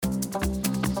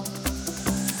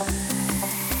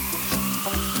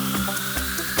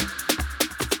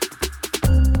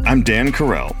I'm Dan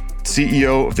Carell,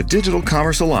 CEO of the Digital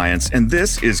Commerce Alliance, and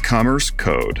this is Commerce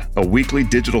Code, a weekly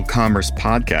digital commerce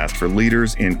podcast for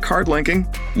leaders in card linking,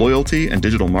 loyalty and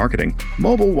digital marketing,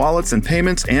 mobile wallets and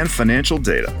payments, and financial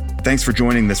data. Thanks for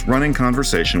joining this running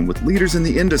conversation with leaders in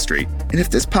the industry. And if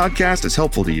this podcast is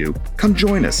helpful to you, come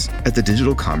join us at the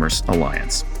Digital Commerce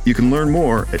Alliance. You can learn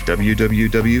more at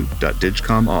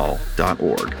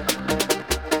www.digcomall.org.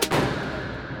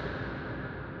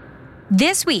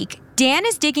 This week, Dan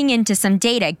is digging into some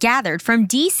data gathered from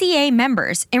DCA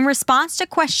members in response to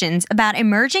questions about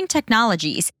emerging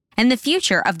technologies and the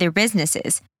future of their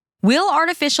businesses. Will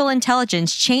artificial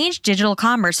intelligence change digital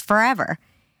commerce forever?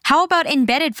 How about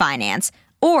embedded finance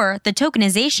or the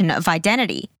tokenization of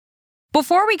identity?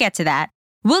 Before we get to that,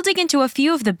 we'll dig into a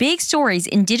few of the big stories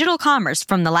in digital commerce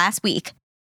from the last week.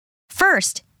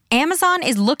 First, Amazon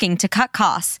is looking to cut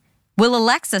costs. Will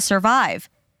Alexa survive?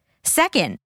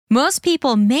 Second, most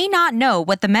people may not know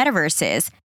what the metaverse is,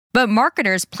 but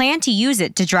marketers plan to use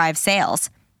it to drive sales.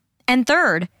 And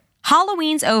third,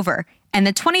 Halloween's over, and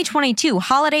the 2022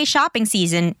 holiday shopping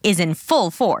season is in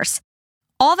full force.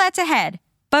 All that's ahead,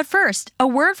 but first, a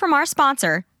word from our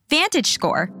sponsor,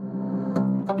 VantageScore.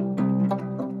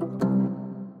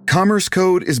 Commerce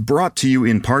Code is brought to you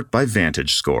in part by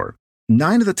VantageScore.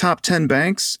 9 of the top 10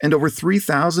 banks and over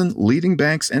 3,000 leading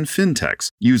banks and fintechs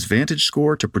use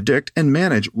VantageScore to predict and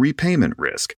manage repayment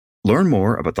risk. Learn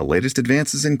more about the latest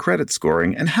advances in credit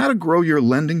scoring and how to grow your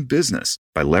lending business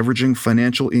by leveraging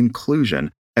financial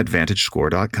inclusion at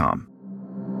VantageScore.com.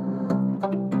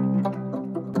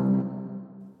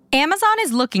 Amazon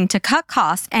is looking to cut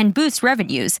costs and boost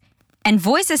revenues, and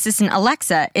voice assistant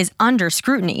Alexa is under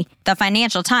scrutiny, the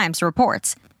Financial Times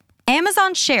reports.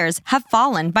 Amazon shares have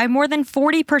fallen by more than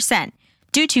 40%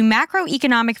 due to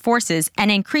macroeconomic forces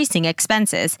and increasing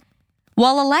expenses.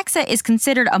 While Alexa is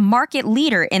considered a market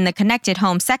leader in the connected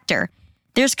home sector,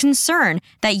 there's concern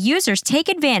that users take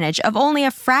advantage of only a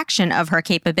fraction of her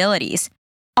capabilities.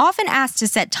 Often asked to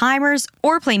set timers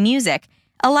or play music,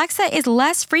 Alexa is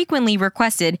less frequently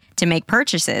requested to make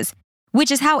purchases,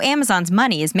 which is how Amazon's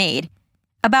money is made.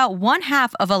 About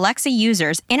 1/2 of Alexa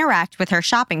users interact with her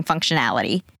shopping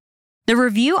functionality. The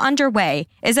review underway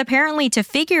is apparently to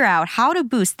figure out how to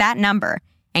boost that number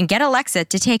and get Alexa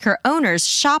to take her owners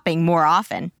shopping more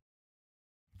often.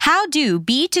 How do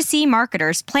B2C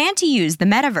marketers plan to use the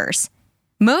metaverse?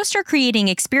 Most are creating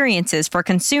experiences for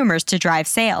consumers to drive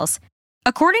sales.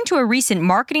 According to a recent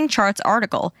Marketing Charts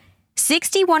article,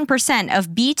 61%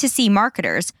 of B2C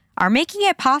marketers are making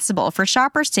it possible for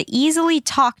shoppers to easily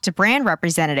talk to brand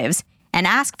representatives and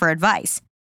ask for advice.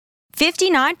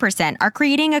 59% are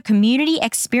creating a community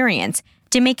experience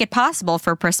to make it possible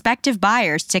for prospective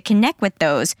buyers to connect with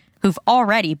those who've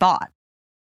already bought.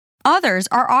 Others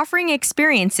are offering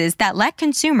experiences that let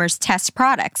consumers test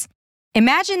products.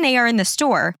 Imagine they are in the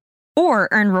store or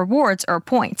earn rewards or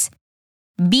points.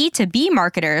 B2B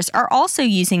marketers are also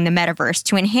using the metaverse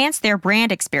to enhance their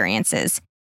brand experiences.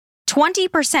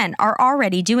 20% are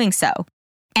already doing so,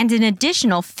 and an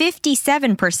additional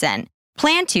 57%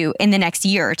 plan to in the next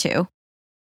year or two.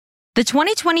 The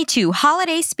 2022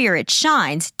 holiday spirit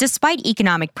shines despite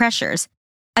economic pressures.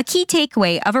 A key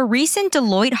takeaway of a recent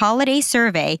Deloitte holiday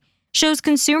survey shows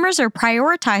consumers are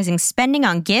prioritizing spending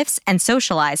on gifts and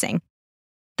socializing.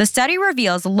 The study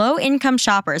reveals low-income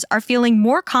shoppers are feeling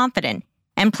more confident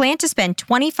and plan to spend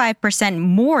 25%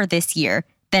 more this year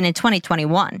than in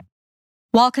 2021.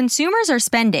 While consumers are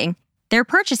spending, they're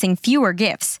purchasing fewer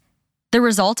gifts. The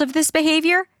result of this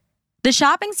behavior? The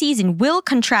shopping season will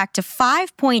contract to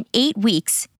 5.8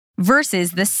 weeks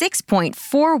versus the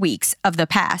 6.4 weeks of the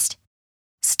past.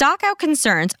 Stockout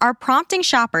concerns are prompting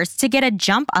shoppers to get a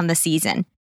jump on the season.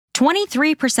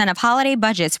 23% of holiday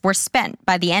budgets were spent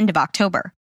by the end of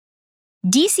October.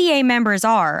 DCA members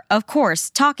are, of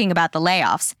course, talking about the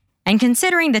layoffs and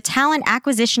considering the talent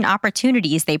acquisition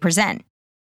opportunities they present.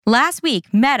 Last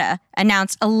week, Meta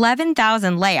announced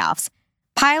 11,000 layoffs,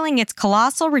 piling its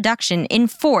colossal reduction in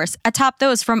force atop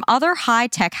those from other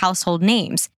high-tech household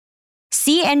names.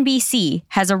 CNBC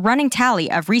has a running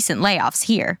tally of recent layoffs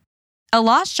here. A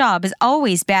lost job is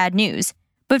always bad news,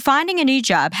 but finding a new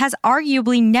job has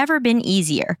arguably never been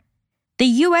easier. The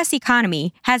U.S.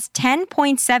 economy has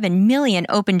 10.7 million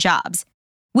open jobs,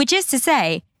 which is to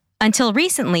say, until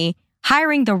recently,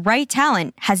 hiring the right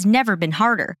talent has never been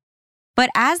harder. But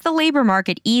as the labor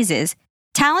market eases,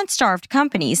 talent-starved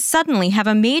companies suddenly have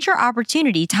a major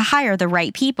opportunity to hire the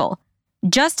right people,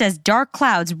 just as dark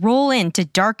clouds roll in to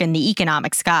darken the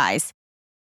economic skies.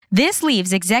 This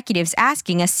leaves executives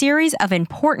asking a series of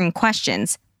important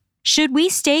questions. Should we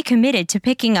stay committed to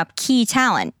picking up key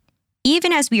talent?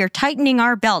 even as we are tightening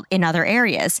our belt in other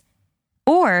areas?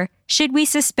 Or should we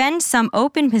suspend some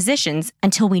open positions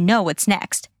until we know what's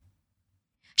next?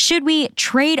 Should we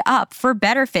trade up for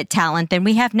better fit talent than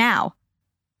we have now?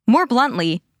 More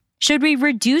bluntly, should we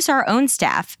reduce our own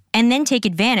staff and then take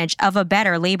advantage of a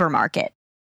better labor market?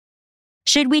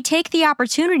 Should we take the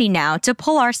opportunity now to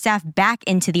pull our staff back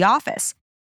into the office?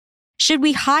 Should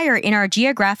we hire in our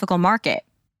geographical market?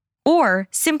 Or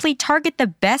simply target the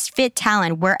best fit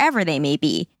talent wherever they may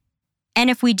be? And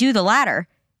if we do the latter,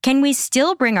 can we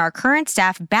still bring our current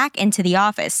staff back into the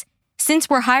office since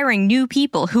we're hiring new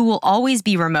people who will always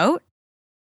be remote?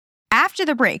 After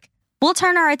the break, we'll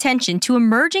turn our attention to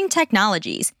emerging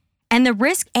technologies and the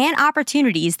risk and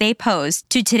opportunities they pose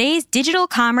to today's digital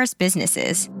commerce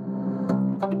businesses.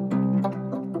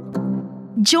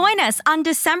 Join us on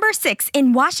December 6th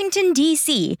in Washington,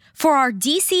 D.C. for our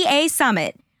DCA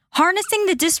Summit, Harnessing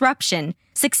the Disruption,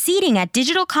 Succeeding at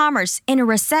Digital Commerce in a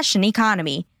Recession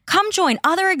Economy. Come join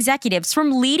other executives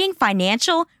from leading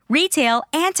financial, retail,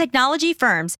 and technology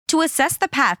firms to assess the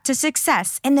path to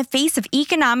success in the face of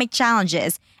economic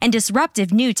challenges and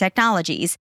disruptive new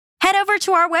technologies. Head over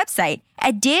to our website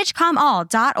at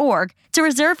digcomall.org to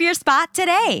reserve your spot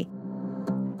today.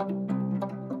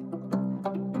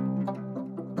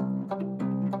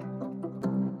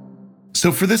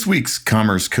 So for this week's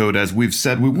Commerce Code, as we've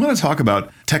said, we want to talk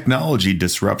about technology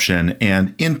disruption,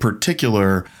 and in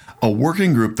particular, a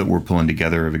working group that we're pulling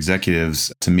together of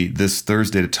executives to meet this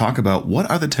Thursday to talk about what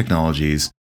are the technologies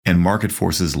and market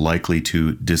forces likely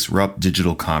to disrupt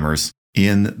digital commerce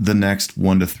in the next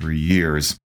 1 to 3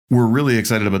 years. We're really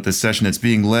excited about this session. It's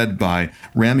being led by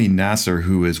Rami Nasser,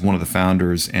 who is one of the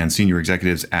founders and senior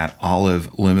executives at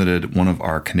Olive Limited, one of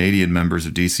our Canadian members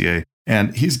of DCA.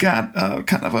 And he's got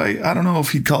kind of I don't know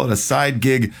if he'd call it a side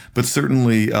gig, but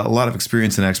certainly a lot of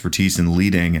experience and expertise in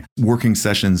leading working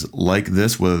sessions like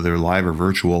this, whether they're live or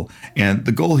virtual. And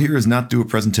the goal here is not to do a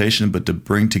presentation, but to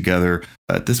bring together,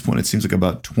 at this point, it seems like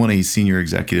about 20 senior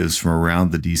executives from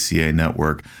around the DCA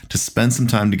network to spend some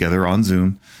time together on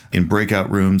Zoom, in breakout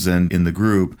rooms and in the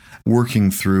group, working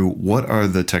through what are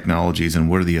the technologies and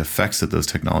what are the effects that those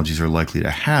technologies are likely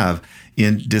to have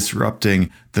in disrupting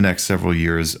the next several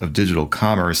years of digital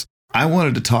commerce. I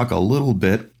wanted to talk a little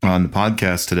bit on the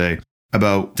podcast today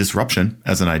about disruption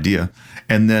as an idea,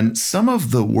 and then some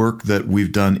of the work that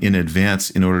we've done in advance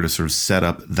in order to sort of set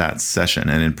up that session.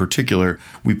 And in particular,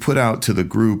 we put out to the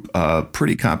group a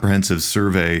pretty comprehensive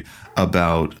survey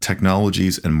about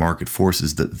technologies and market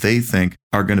forces that they think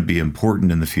are going to be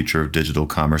important in the future of digital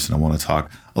commerce. And I want to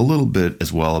talk a little bit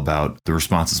as well about the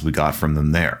responses we got from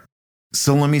them there.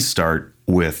 So let me start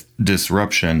with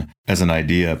disruption as an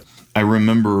idea. I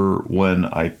remember when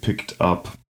I picked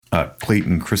up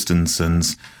Clayton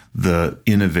Christensen's The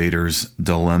Innovator's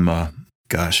Dilemma.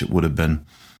 Gosh, it would have been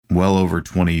well over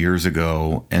 20 years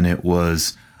ago. And it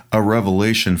was a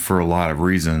revelation for a lot of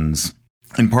reasons.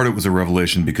 In part, it was a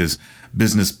revelation because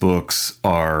business books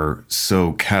are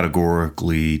so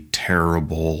categorically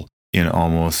terrible in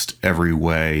almost every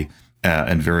way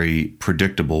and very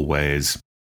predictable ways.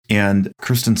 And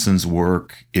Christensen's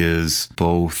work is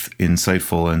both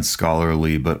insightful and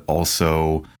scholarly, but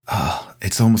also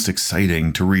it's almost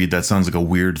exciting to read. That sounds like a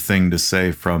weird thing to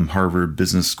say from Harvard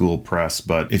Business School press,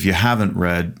 but if you haven't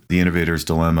read The Innovator's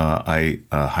Dilemma, I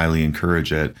highly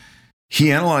encourage it. He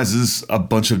analyzes a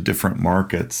bunch of different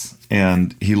markets,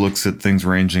 and he looks at things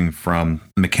ranging from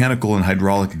mechanical and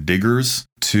hydraulic diggers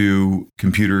to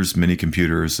computers, mini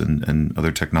computers, and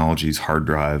other technologies, hard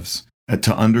drives,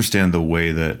 to understand the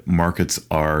way that markets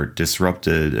are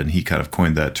disrupted, and he kind of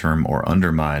coined that term, or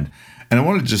undermined. And I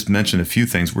wanted to just mention a few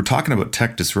things. We're talking about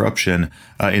tech disruption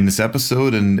in this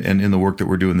episode and in the work that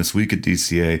we're doing this week at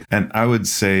DCA. And I would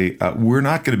say we're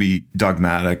not going to be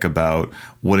dogmatic about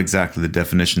what exactly the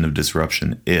definition of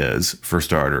disruption is, for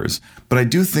starters. But I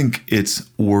do think it's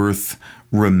worth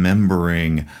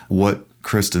remembering what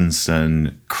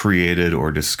Christensen created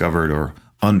or discovered or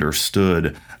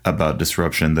understood about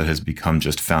disruption that has become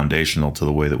just foundational to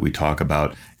the way that we talk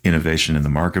about innovation in the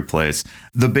marketplace.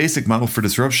 The basic model for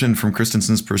disruption from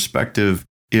Christensen's perspective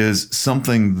is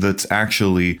something that's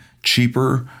actually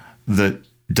cheaper, that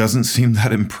doesn't seem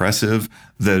that impressive,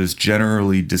 that is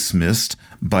generally dismissed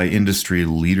by industry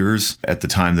leaders at the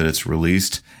time that it's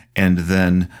released, and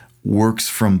then works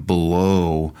from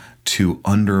below to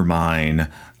undermine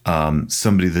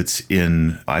somebody that's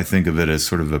in, I think of it as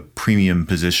sort of a premium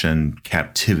position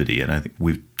captivity. And I think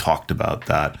we've talked about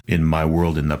that in my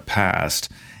world in the past.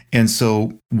 And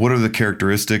so what are the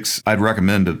characteristics? I'd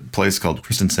recommend a place called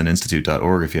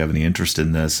christenseninstitute.org if you have any interest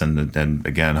in this. And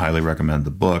again, highly recommend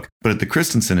the book. But at the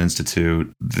Christensen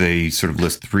Institute, they sort of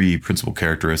list three principal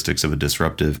characteristics of a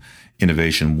disruptive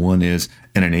innovation. One is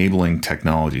an enabling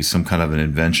technology, some kind of an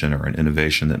invention or an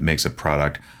innovation that makes a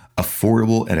product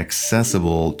affordable and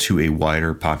accessible to a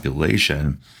wider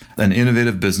population. An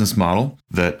innovative business model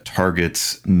that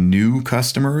targets new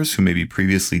customers who maybe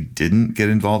previously didn't get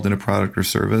involved in a product or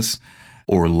service,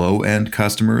 or low-end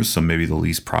customers, so maybe the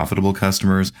least profitable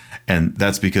customers. And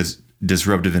that's because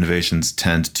disruptive innovations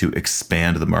tend to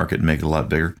expand the market and make it a lot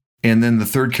bigger. And then the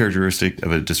third characteristic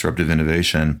of a disruptive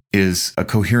innovation is a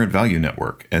coherent value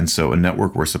network. And so a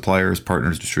network where suppliers,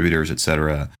 partners, distributors, et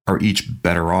cetera, are each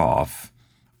better off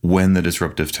when the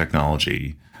disruptive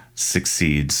technology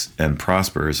succeeds and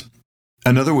prospers.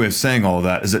 Another way of saying all of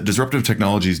that is that disruptive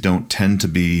technologies don't tend to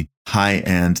be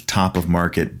high-end,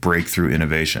 top-of-market breakthrough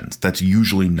innovations. That's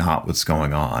usually not what's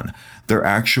going on. They're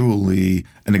actually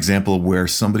an example where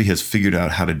somebody has figured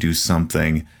out how to do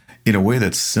something in a way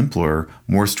that's simpler,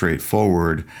 more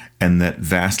straightforward, and that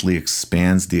vastly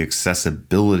expands the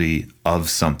accessibility of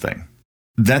something.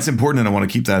 That's important, and I want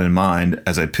to keep that in mind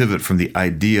as I pivot from the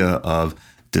idea of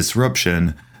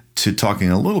disruption to talking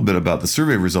a little bit about the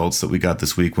survey results that we got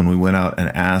this week when we went out and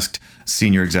asked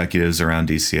senior executives around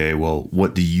DCA, well,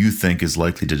 what do you think is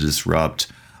likely to disrupt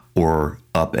or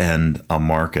upend a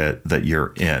market that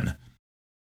you're in?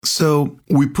 So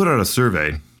we put out a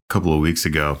survey a couple of weeks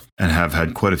ago and have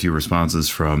had quite a few responses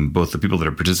from both the people that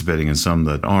are participating and some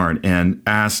that aren't, and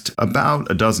asked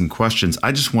about a dozen questions.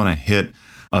 I just want to hit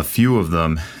a few of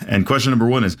them. And question number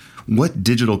one is, what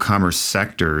digital commerce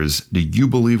sectors do you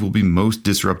believe will be most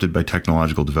disrupted by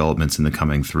technological developments in the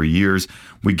coming 3 years?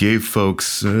 We gave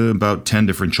folks about 10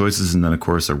 different choices, and then, of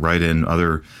course, a write-in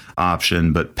other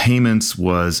option. But payments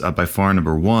was by far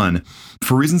number one,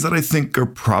 for reasons that I think are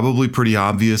probably pretty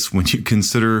obvious when you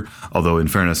consider, although in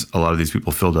fairness, a lot of these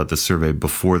people filled out this survey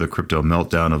before the crypto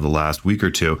meltdown of the last week or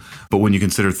two. But when you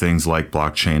consider things like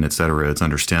blockchain, et cetera, it's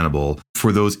understandable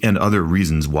for those and other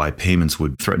reasons why payments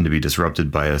would threaten to be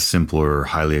disrupted by a simpler,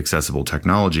 highly accessible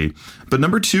technology. But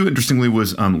number two, interestingly,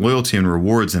 was loyalty and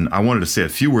rewards. And I wanted to say a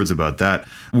few words about that.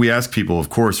 We asked people, of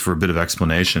course, for a bit of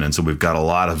explanation. And so we've got a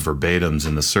lot of verbatims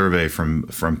in the survey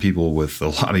from people with a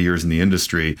lot of years in the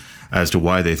industry as to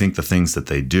why they think the things that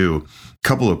they do. A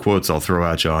couple of quotes I'll throw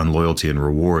at you on loyalty and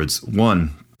rewards.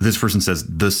 One, this person says,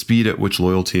 the speed at which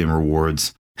loyalty and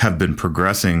rewards have been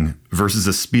progressing versus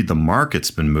the speed the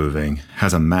market's been moving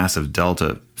has a massive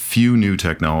delta. Few new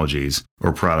technologies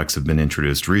or products have been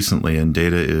introduced recently, and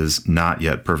data is not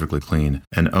yet perfectly clean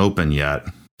and open yet.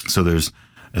 So there's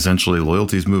essentially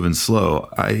loyalty's moving slow.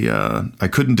 I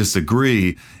couldn't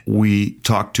disagree. We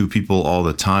talk to people all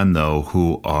the time, though,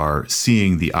 who are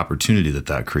seeing the opportunity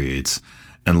that creates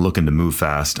and looking to move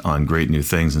fast on great new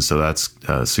things. And so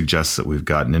that suggests that we've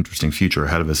got an interesting future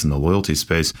ahead of us in the loyalty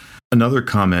space. Another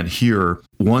comment here,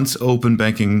 once open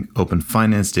banking, open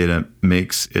finance data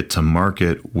makes it to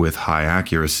market with high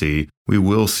accuracy, we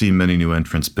will see many new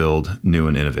entrants build new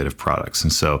and innovative products.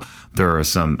 And so there are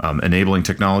some enabling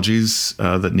technologies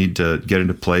that need to get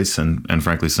into place and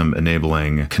frankly, some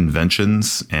enabling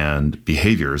conventions and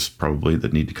behaviors probably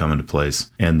that need to come into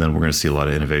place. And then we're going to see a lot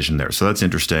of innovation there. So that's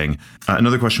interesting.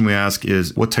 Another question we ask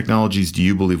is, what technologies do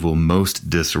you believe will most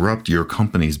disrupt your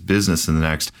company's business in the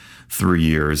next 3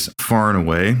 years? Far and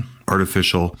away,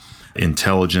 artificial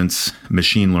intelligence,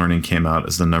 machine learning came out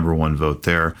as the number one vote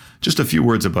there. Just a few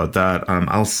words about that.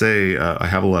 I'll say I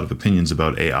have a lot of opinions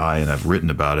about AI, and I've written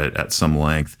about it at some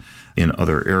length in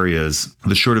other areas.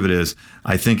 The short of it is,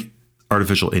 I think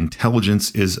artificial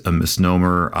intelligence is a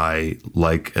misnomer. I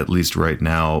like, at least right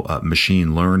now,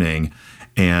 machine learning.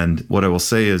 And what I will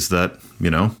say is that,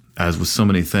 as with so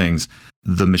many things,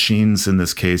 the machines in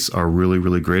this case are really,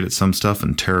 really great at some stuff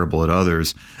and terrible at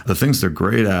others. The things they're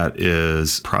great at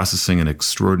is processing an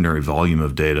extraordinary volume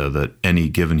of data that any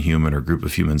given human or group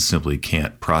of humans simply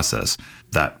can't process.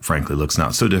 That, frankly, looks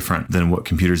not so different than what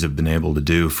computers have been able to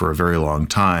do for a very long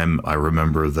time. I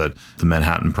remember that the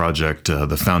Manhattan Project,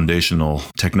 the foundational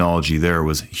technology there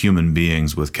was human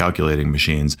beings with calculating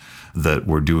machines that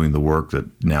were doing the work that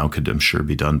now could, I'm sure,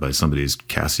 be done by somebody's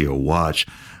Casio watch.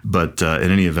 But in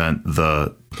any event,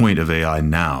 the point of AI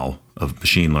now, of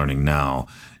machine learning now,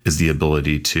 is the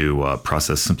ability to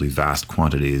process simply vast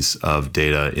quantities of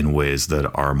data in ways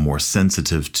that are more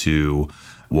sensitive to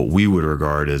what we would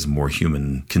regard as more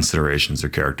human considerations or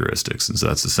characteristics. And so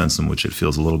that's the sense in which it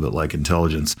feels a little bit like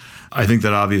intelligence. I think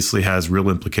that obviously has real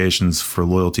implications for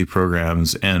loyalty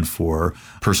programs and for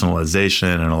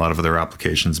personalization and a lot of other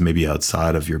applications, maybe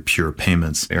outside of your pure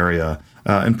payments area.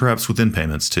 And perhaps within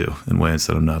payments too, in ways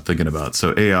that I'm not thinking about.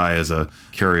 So AI is a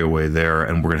carry away there,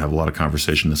 and we're going to have a lot of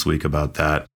conversation this week about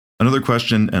that. Another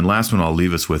question, and last one I'll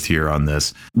leave us with here on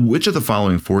this. Which of the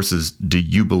following forces do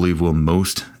you believe will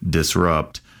most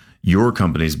disrupt your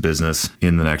company's business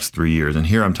in the next 3 years? And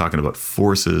here I'm talking about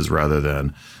forces rather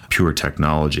than pure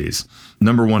technologies.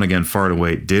 Number one, again, far and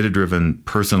away, data-driven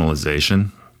personalization.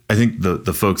 I think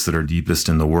the folks that are deepest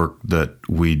in the work that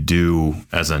we do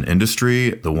as an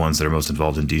industry, the ones that are most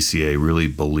involved in DCA, really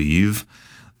believe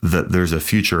that there's a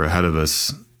future ahead of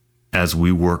us as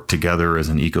we work together as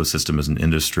an ecosystem, as an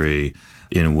industry,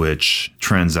 in which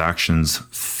transactions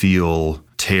feel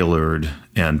tailored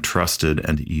and trusted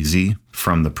and easy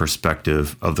from the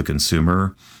perspective of the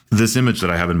consumer. This image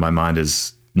that I have in my mind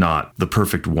is not the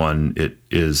perfect one. It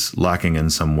is lacking in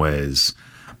some ways,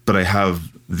 but I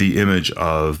have the image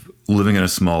of living in a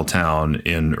small town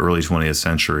in early 20th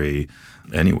century,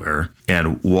 anywhere,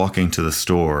 and walking to the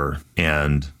store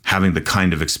and having the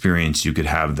kind of experience you could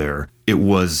have there. It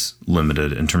was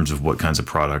limited in terms of what kinds of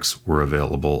products were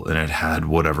available, and it had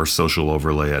whatever social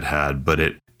overlay it had, but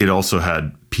it also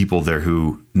had people there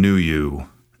who knew you.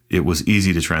 It was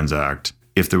easy to transact.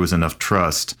 If there was enough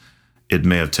trust, it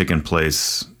may have taken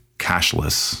place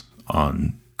cashless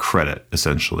on credit,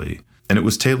 essentially. And it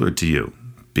was tailored to you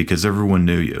because everyone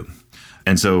knew you.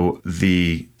 And so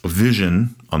the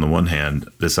vision, on the one hand,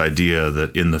 this idea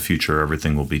that in the future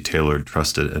everything will be tailored,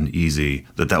 trusted, and easy,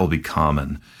 that will be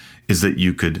common, is that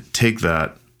you could take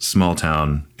that small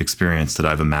town experience that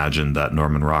I've imagined, that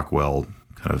Norman Rockwell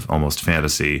kind of almost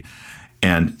fantasy,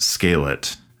 and scale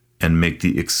it and make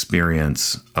the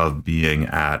experience of being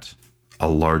at a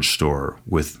large store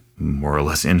with more or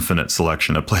less infinite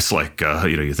selection, a place like,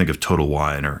 you think of Total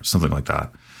Wine or something like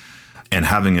that, and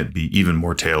having it be even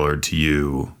more tailored to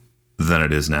you than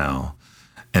it is now,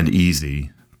 and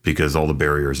easy because all the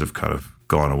barriers have kind of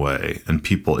gone away, and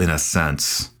people, in a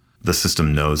sense, the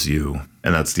system knows you,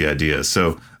 and that's the idea.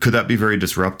 So could that be very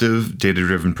disruptive,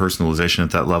 data-driven personalization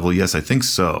at that level? Yes, I think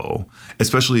so,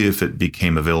 especially if it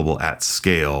became available at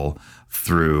scale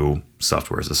through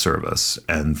software as a service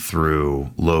and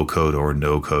through low-code or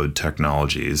no-code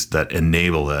technologies that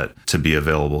enable it to be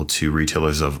available to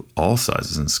retailers of all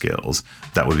sizes and scales.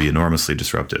 That would be enormously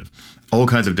disruptive. All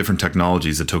kinds of different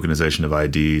technologies, the tokenization of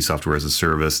ID, software as a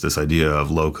service, this idea of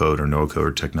low-code or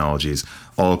no-code technologies,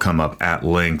 all come up at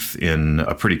length in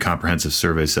a pretty comprehensive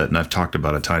survey set, and I've talked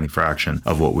about a tiny fraction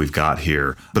of what we've got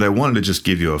here. But I wanted to just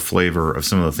give you a flavor of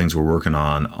some of the things we're working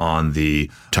on the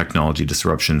technology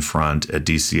disruption front at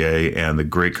DCA, and the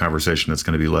great conversation that's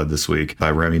going to be led this week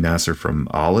by Rami Nasser from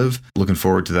Olive. Looking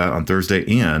forward to that on Thursday,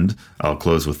 and I'll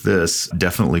close with this.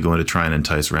 Definitely going to try and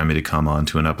entice Rami to come on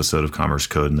to an episode of Commerce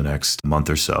Code in the next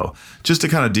month or so, just to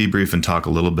kind of debrief and talk a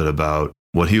little bit about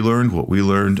what he learned, what we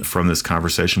learned from this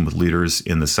conversation with leaders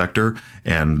in the sector,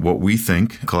 and what we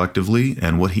think collectively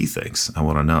and what he thinks. I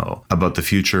want to know about the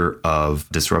future of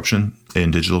disruption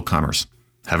in digital commerce.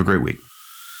 Have a great week.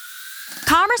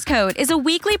 Commerce Code is a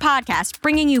weekly podcast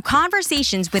bringing you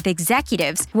conversations with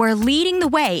executives who are leading the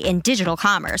way in digital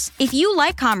commerce. If you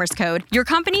like Commerce Code, your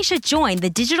company should join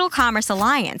the Digital Commerce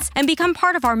Alliance and become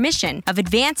part of our mission of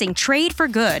advancing trade for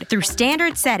good through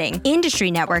standard setting,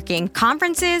 industry networking,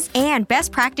 conferences, and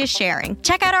best practice sharing.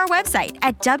 Check out our website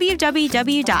at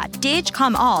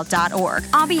www.digcomall.org.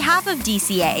 On behalf of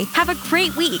DCA, have a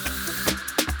great week.